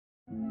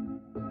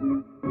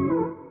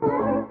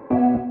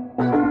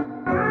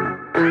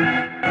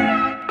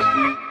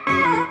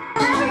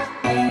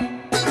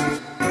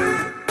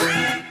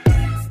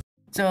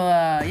So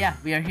yeah,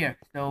 we are here.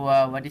 So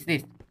what is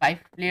this? 5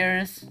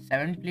 players,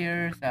 7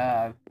 players,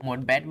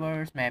 mode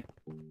Bedwars map.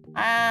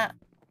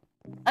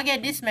 Okay,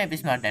 this map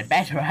is not that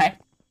bad, right?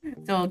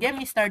 So game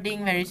is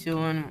starting very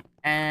soon,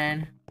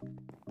 and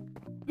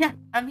yeah,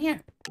 I'm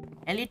here.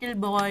 A little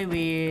boy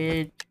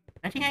with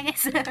nothing, I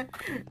guess.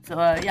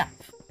 So yeah.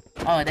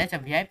 Oh, that's a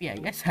VIP, I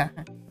guess.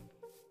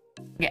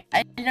 Okay,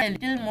 I learned a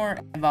little more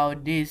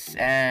about this,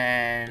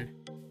 and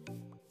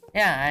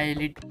yeah,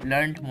 I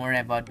learned more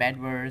about bad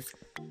words,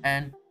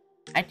 and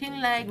I think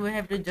like we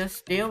have to just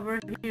stay over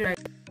here,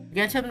 like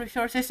get some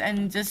resources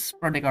and just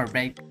protect our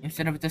break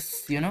instead of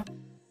just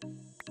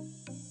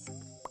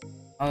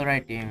All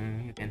right,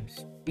 team, you can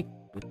speak.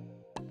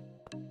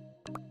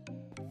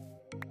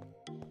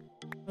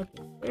 Okay.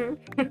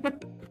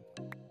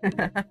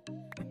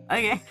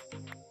 Okay.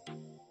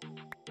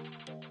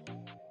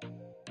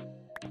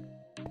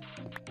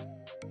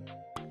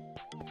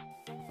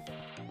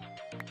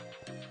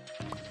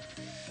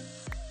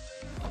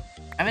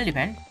 I will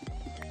defend.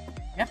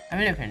 Yeah, I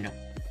will defend you.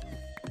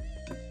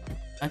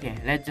 Okay,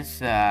 let's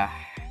just yeah,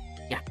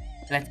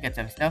 let's get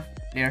some stuff.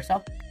 Layers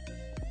up.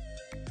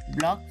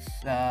 Blocks,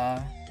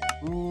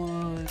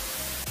 ooh.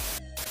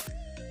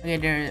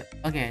 Okay,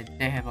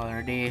 they have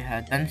already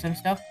done some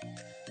stuff.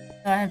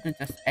 So I have to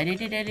just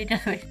edit it a little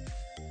bit.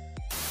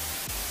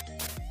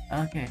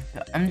 Okay, so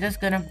I'm just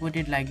gonna put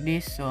it like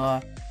this so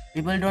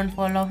people don't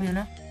fall off,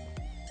 Not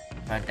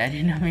that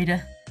in the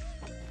middle.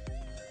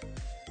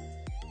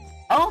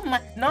 Oh my,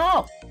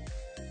 no!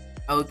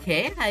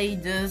 Okay, I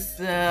just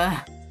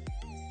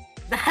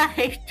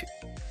died.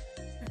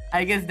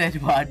 I guess that's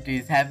what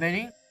is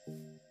happening.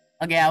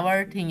 Okay,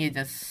 our thing is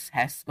just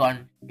has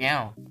gone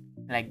down.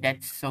 Like,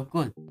 that's so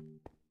cool.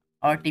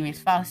 Our team is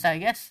fast, I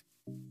guess.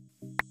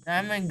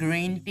 I'm a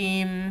green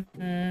team.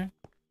 Okay,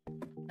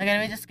 let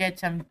me just get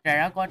some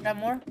terracotta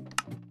more.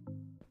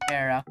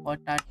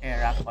 Terracotta.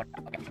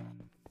 Okay.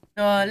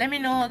 So let me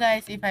know,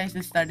 guys, if I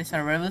should start the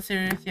survival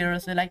series here.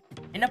 So like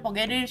in a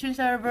pocket edition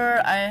server,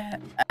 I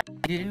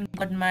didn't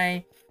got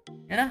my,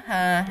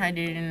 I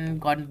didn't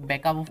got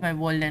backup of my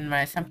world, and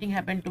something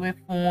happened to my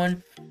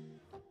phone.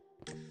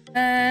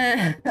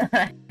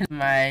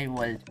 My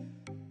world.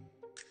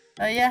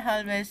 So yeah,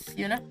 always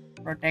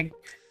protect,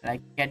 like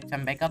get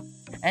some backup,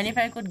 and if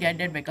I could get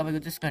that backup, I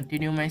could just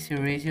continue my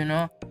series,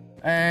 and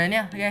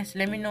yeah, guys,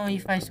 let me know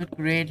if I should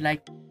create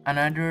like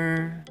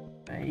another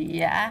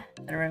yeah,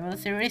 survival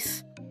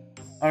series,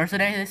 or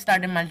should I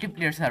start a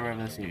multiplayer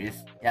survival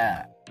series?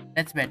 Yeah,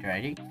 that's better,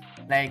 I think.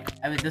 Like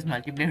I will just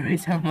multiplayer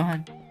with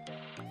someone,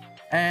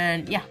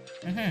 and yeah,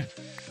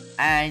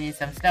 I need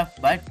some stuff,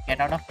 but get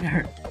out of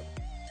here.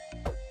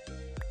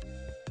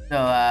 So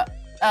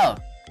oh,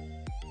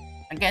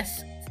 I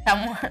guess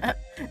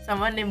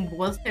someone named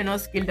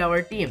Bolstenos killed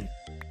our team.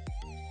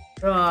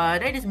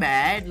 That is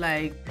bad.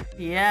 Like,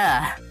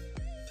 yeah.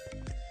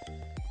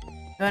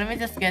 So let me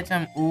just get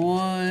some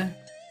wool.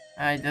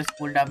 I just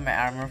pulled up my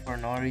armor for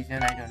no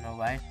reason. I don't know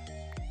why.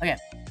 Okay,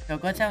 so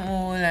got some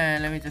wool,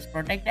 and let me just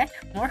protect that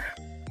more.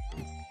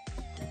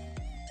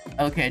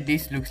 Okay,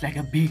 this looks like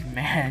a big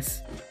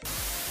mess.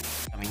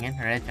 Coming in,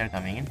 reds are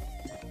coming in.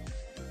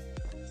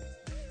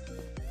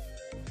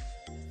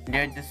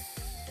 They're just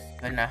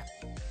gonna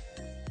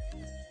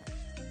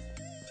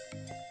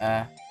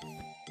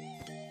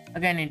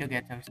okay, I need to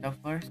get some stuff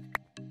first.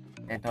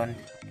 They don't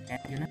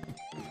get,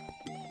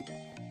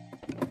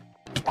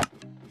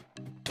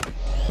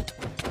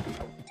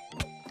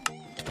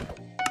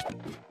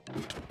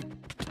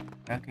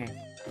 Okay.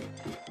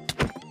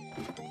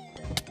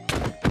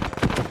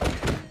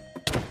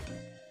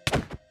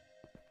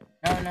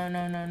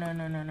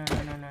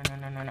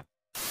 No.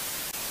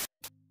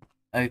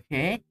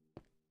 Okay.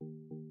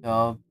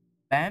 So,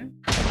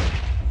 bam.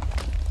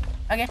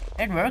 Okay,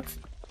 it works.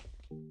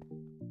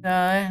 So,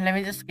 let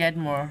me just get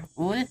more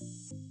wool.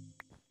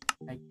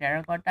 Like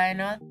terracotta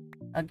and all.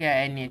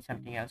 Okay, I need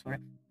something else for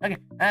it. Okay,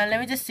 let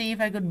me just see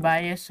if I could buy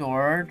a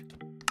sword.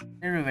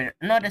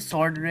 Not a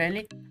sword,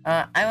 really.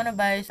 I wanna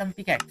buy some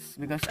pickaxe,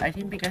 because I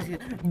think pickaxe is...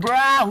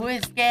 Bruh, who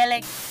is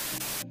scaling?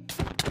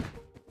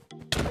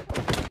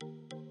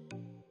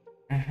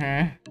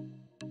 Let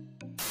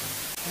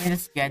me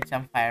just get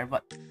some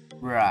fireball.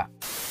 Bruh.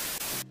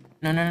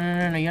 No,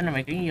 you're not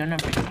breaking. You're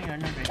not breaking.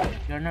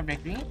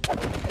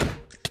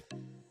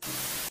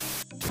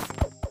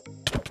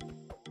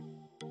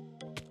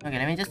 Okay,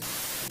 let me just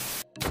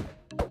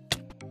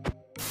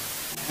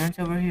dance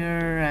over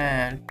here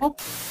and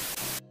poop.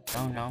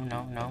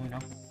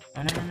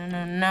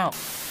 No.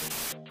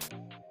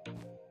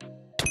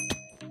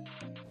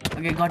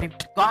 Okay, got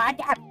it.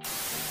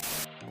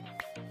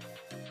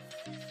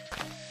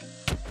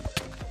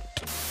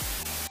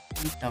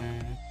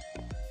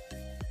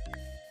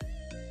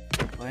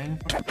 Going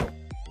for it.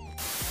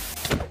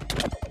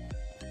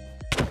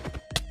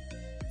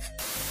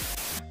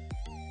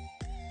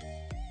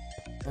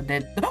 So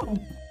that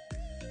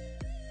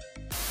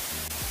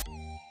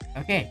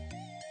Okay,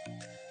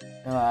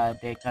 so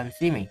they can't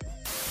see me.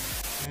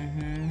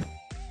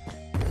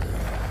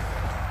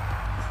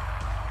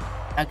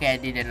 Okay, I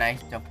did a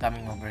nice job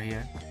coming over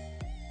here.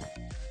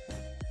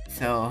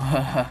 So,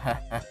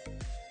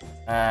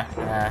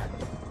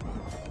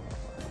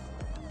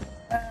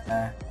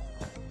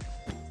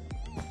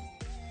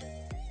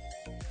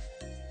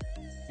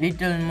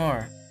 little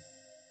more.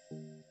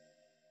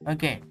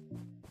 Okay,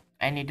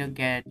 I need to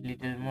get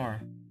little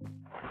more.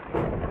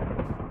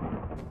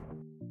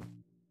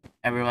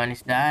 Everyone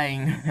is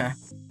dying.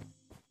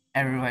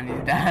 Everyone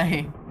is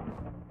dying.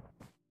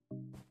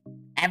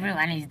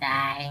 Everyone is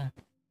dying.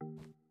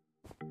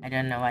 I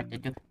don't know what to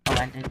do. Oh,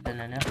 I don't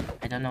know.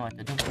 I don't know what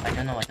to do. I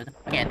don't know what to do.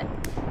 Okay,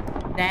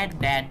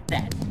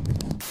 that.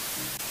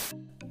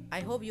 I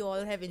hope you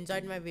all have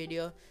enjoyed my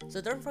video.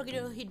 So don't forget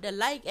to hit the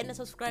like and the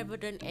subscribe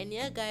button. And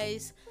yeah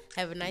guys,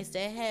 have a nice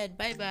day ahead.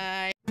 Bye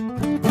bye.